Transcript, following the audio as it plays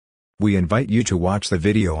We invite you to watch the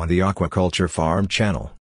video on the Aquaculture Farm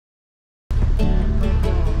channel.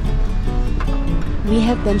 We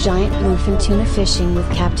have been giant bluefin tuna fishing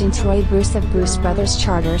with Captain Troy Bruce of Bruce Brothers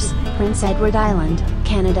Charters, Prince Edward Island,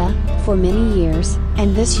 Canada, for many years,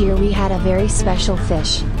 and this year we had a very special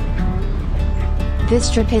fish. This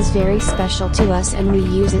trip is very special to us and we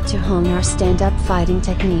use it to hone our stand-up fighting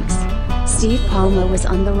techniques. Steve Palmer was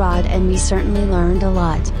on the rod and we certainly learned a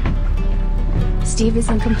lot. Steve is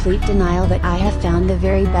in complete denial that I have found the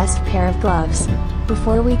very best pair of gloves.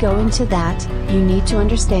 Before we go into that, you need to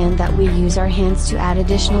understand that we use our hands to add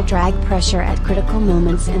additional drag pressure at critical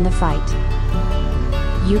moments in the fight.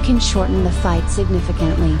 You can shorten the fight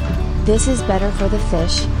significantly. This is better for the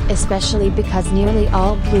fish, especially because nearly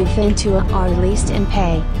all bluefin tuna are released in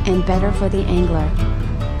pay, and better for the angler.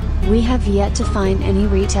 We have yet to find any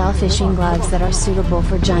retail fishing gloves that are suitable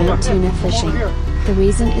for giant tuna fishing. The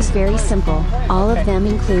reason is very simple, all of them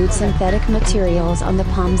include synthetic materials on the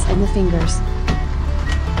palms and the fingers.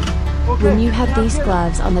 When you have these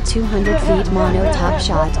gloves on the 200 feet mono top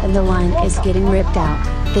shot and the line is getting ripped out,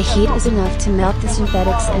 the heat is enough to melt the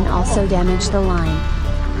synthetics and also damage the line.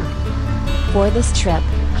 For this trip,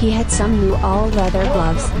 he had some new all-leather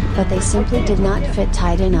gloves, but they simply did not fit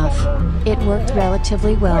tight enough. It worked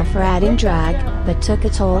relatively well for adding drag, but took a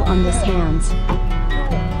toll on his hands.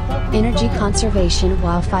 Energy conservation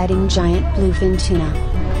while fighting giant bluefin tuna.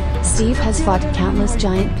 Steve has fought countless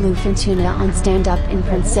giant bluefin tuna on stand-up in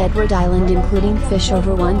Prince Edward Island, including fish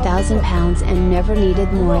over 1,000 pounds, and never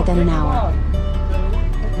needed more than an hour.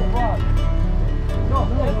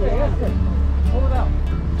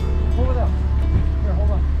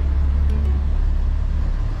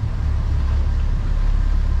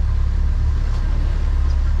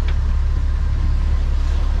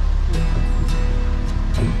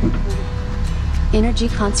 Energy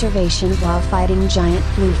conservation while fighting giant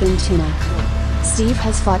bluefin tuna. Steve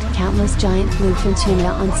has fought countless giant bluefin tuna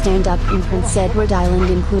on stand-up in Prince Edward Island,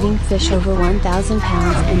 including fish over 1,000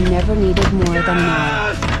 pounds, and never needed more than an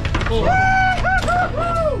hour.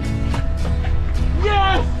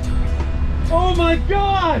 Yes! Oh my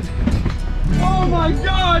god! Oh my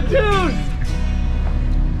god, dude!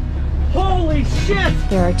 Holy shit!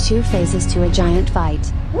 There are two phases to a giant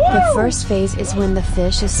fight. The first phase is when the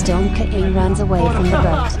fish is still and runs away from the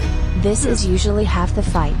boat. This is usually half the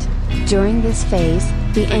fight. During this phase,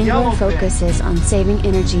 the angler focuses on saving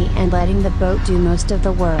energy and letting the boat do most of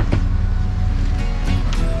the work.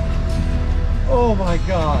 Oh my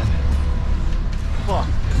god. Fuck.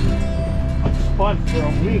 I'm spun for a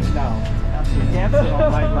week now. After dancing all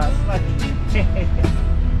night last night.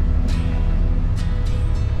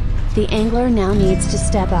 The angler now needs to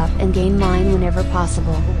step up and gain line whenever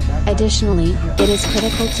possible. Additionally, it is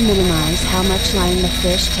critical to minimize how much line the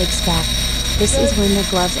fish takes back. This is when the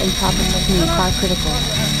gloves and proper technique are critical.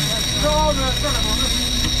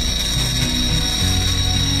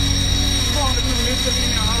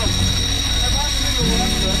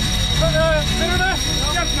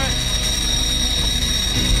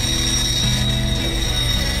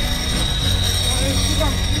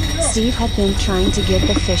 Steve had been trying to get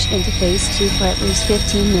the fish into phase 2 for at least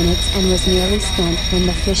 15 minutes and was nearly spent when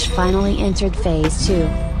the fish finally entered phase 2.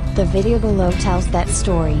 The video below tells that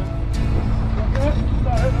story.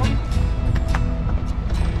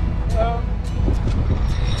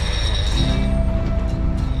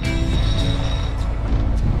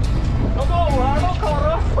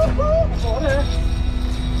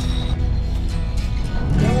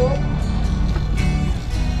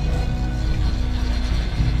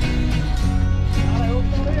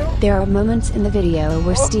 There are moments in the video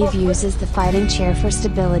where Steve uses the fighting chair for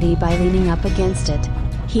stability by leaning up against it.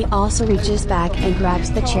 He also reaches back and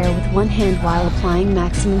grabs the chair with one hand while applying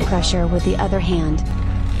maximum pressure with the other hand.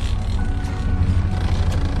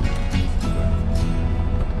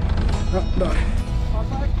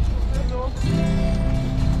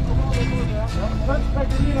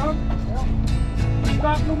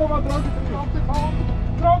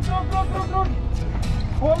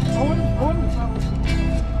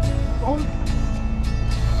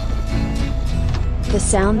 The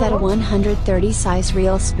sound that a 130 size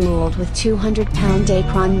reel spooled with 200-pound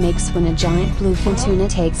dacron makes when a giant bluefin tuna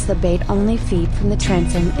takes the bait only feet from the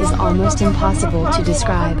transom is almost impossible to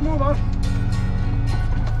describe.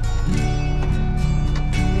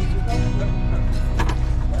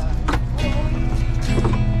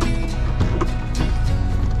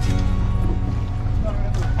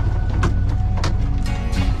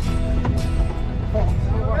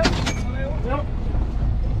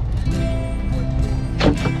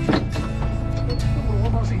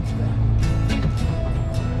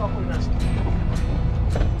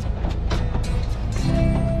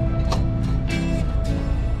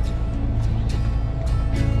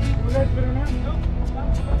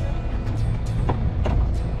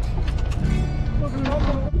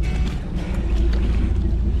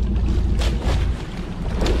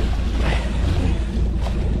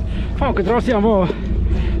 Comunque trasiamo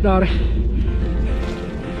där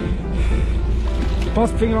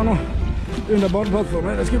passfingrarna under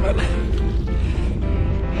badplattformen, det skulle väl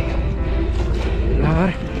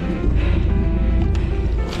där.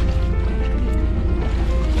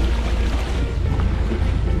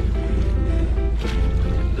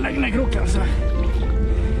 Lägg ner kroken så.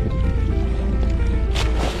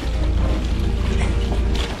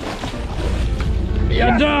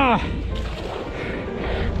 Ja da!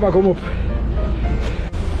 Bara kom upp.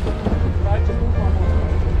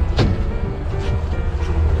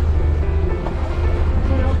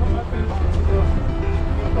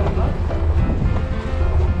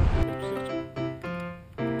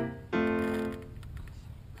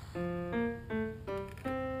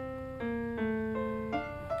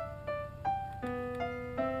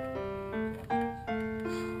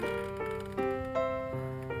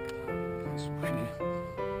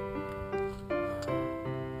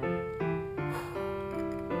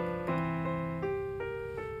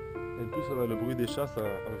 En plus, on a le bruit des chasses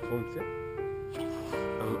en fond, tu sais.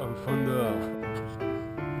 En fond de...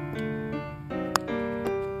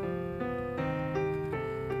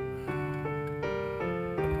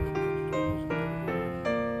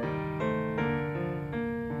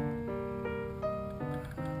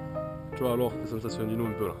 Tu vois alors, la sensation du nous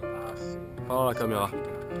un peu là. Par la caméra.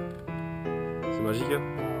 C'est magique, hein?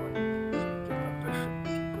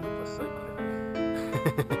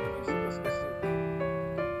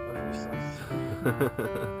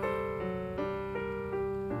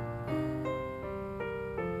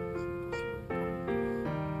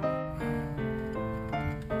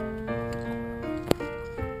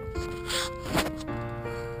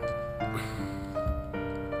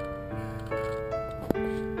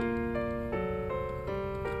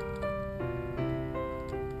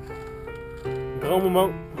 Grand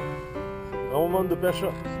moment de pêche.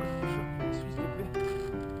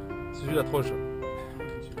 C'est celui la tronche.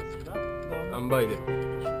 En bas il est.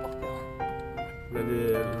 Il a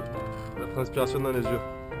la transpiration dans les yeux.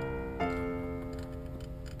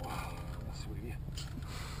 Merci Olivier.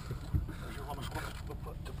 Je crois que tu peux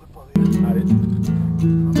pas te préparer. Allez.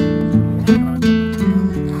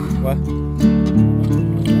 Ouais.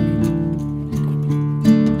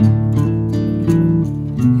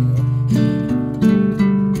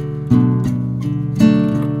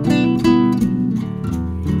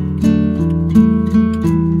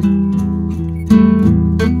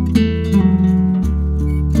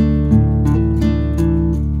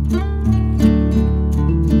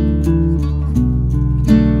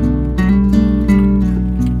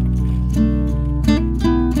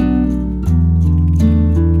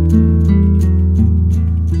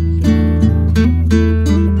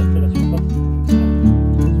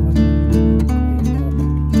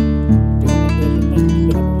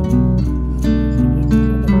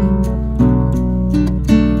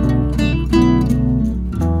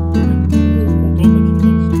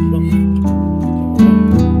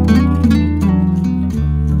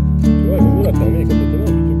 Fermé complètement.